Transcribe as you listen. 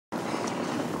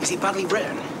Is it badly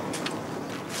written?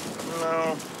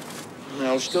 No.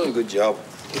 No, she's doing a good job.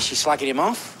 Is she slagging him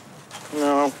off?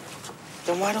 No.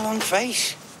 Then why the long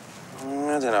face? I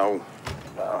don't know.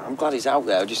 I'm glad he's out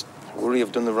there. I just worry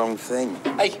I've done the wrong thing.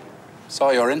 Hey,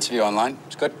 saw your interview online.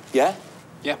 It's good. Yeah?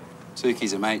 Yeah.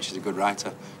 Suki's a mate. She's a good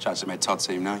writer. She actually made Todd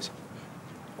seem nice.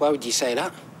 Why would you say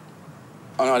that?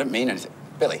 Oh, no, I didn't mean anything.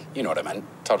 Billy, you know what I meant.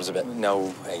 Todd was a bit...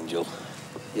 No, Angel.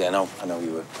 Yeah, no, I know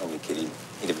you were only kidding.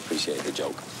 He'd have appreciated the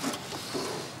joke.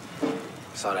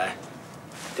 Sorry.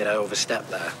 Did I overstep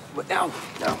there? But no.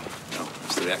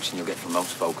 It's the reaction you'll get from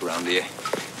most folk around here.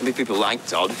 Maybe people like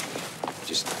Todd.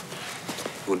 Just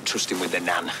wouldn't trust him with their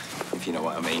nan, if you know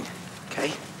what I mean.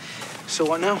 Okay. So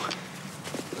what now?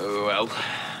 Oh, well,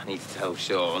 I need to tell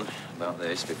Sean about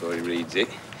this before he reads it.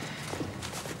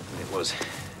 And it was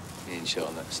me and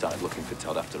Sean that started looking for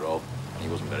Todd after all. And he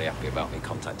wasn't very happy about me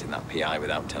contacting that PI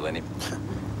without telling him.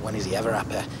 When is he ever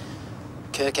happy?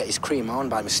 Kirk ate his cream on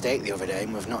by mistake the other day,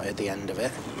 and we've not heard the end of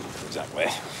it. Exactly.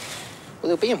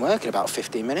 Well, he'll be in work in about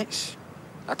 15 minutes.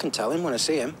 I can tell him when I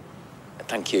see him.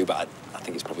 Thank you, but I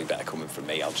think it's probably better coming from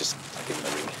me. I'll give him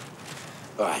a ring.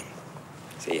 All right.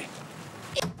 See you.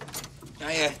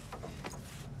 Hiya.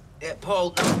 Yeah,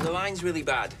 Paul, the line's really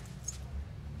bad.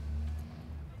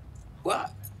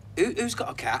 What? Who's got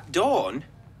a cat? Dawn?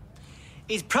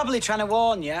 He's probably trying to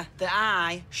warn you that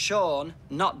I, Sean,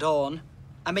 not Dawn,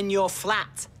 I'm in your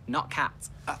flat, not Cat.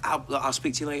 I'll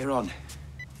speak to you later on.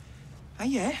 Oh,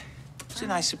 yeah? It's a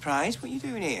nice surprise. What are you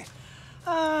doing here?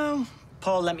 Oh,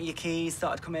 Paul lent me your keys,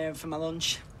 thought I'd come here for my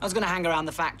lunch. I was going to hang around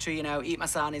the factory, you know, eat my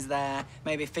sarnies there,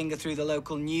 maybe finger through the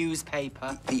local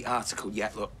newspaper. The article, yeah,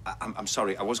 look, I'm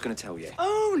sorry. I was going to tell you.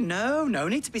 Oh, no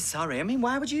need to be sorry. I mean,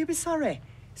 why would you be sorry?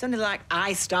 It's only like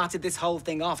I started this whole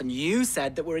thing off and you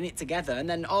said that we're in it together and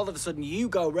then all of a sudden you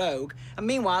go rogue and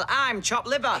meanwhile I'm chopped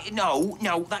liver. No,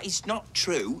 that is not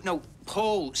true. No,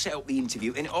 Paul set up the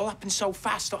interview and it all happened so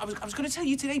fast. I was going to tell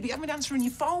you today, but you haven't been answering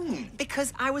your phone.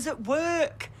 Because I was at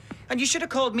work. And you should have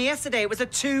called me yesterday. It was a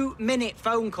 2-minute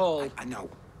phone call. I know.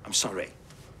 I'm sorry.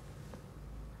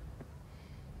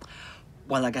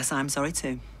 Well, I guess I'm sorry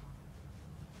too.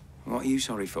 What are you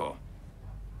sorry for?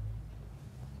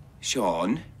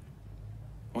 Sean?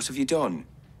 What have you done?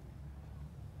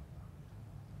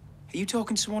 Are you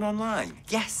talking to someone online?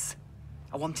 Yes.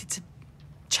 I wanted to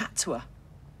chat to her.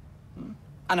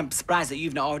 And I'm surprised that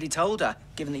you've not already told her,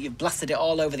 given that you've blasted it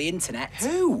all over the internet.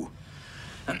 Who?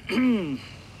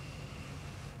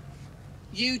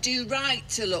 You do right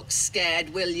to look scared,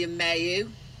 William Mayhew.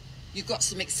 You've got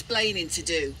some explaining to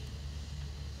do.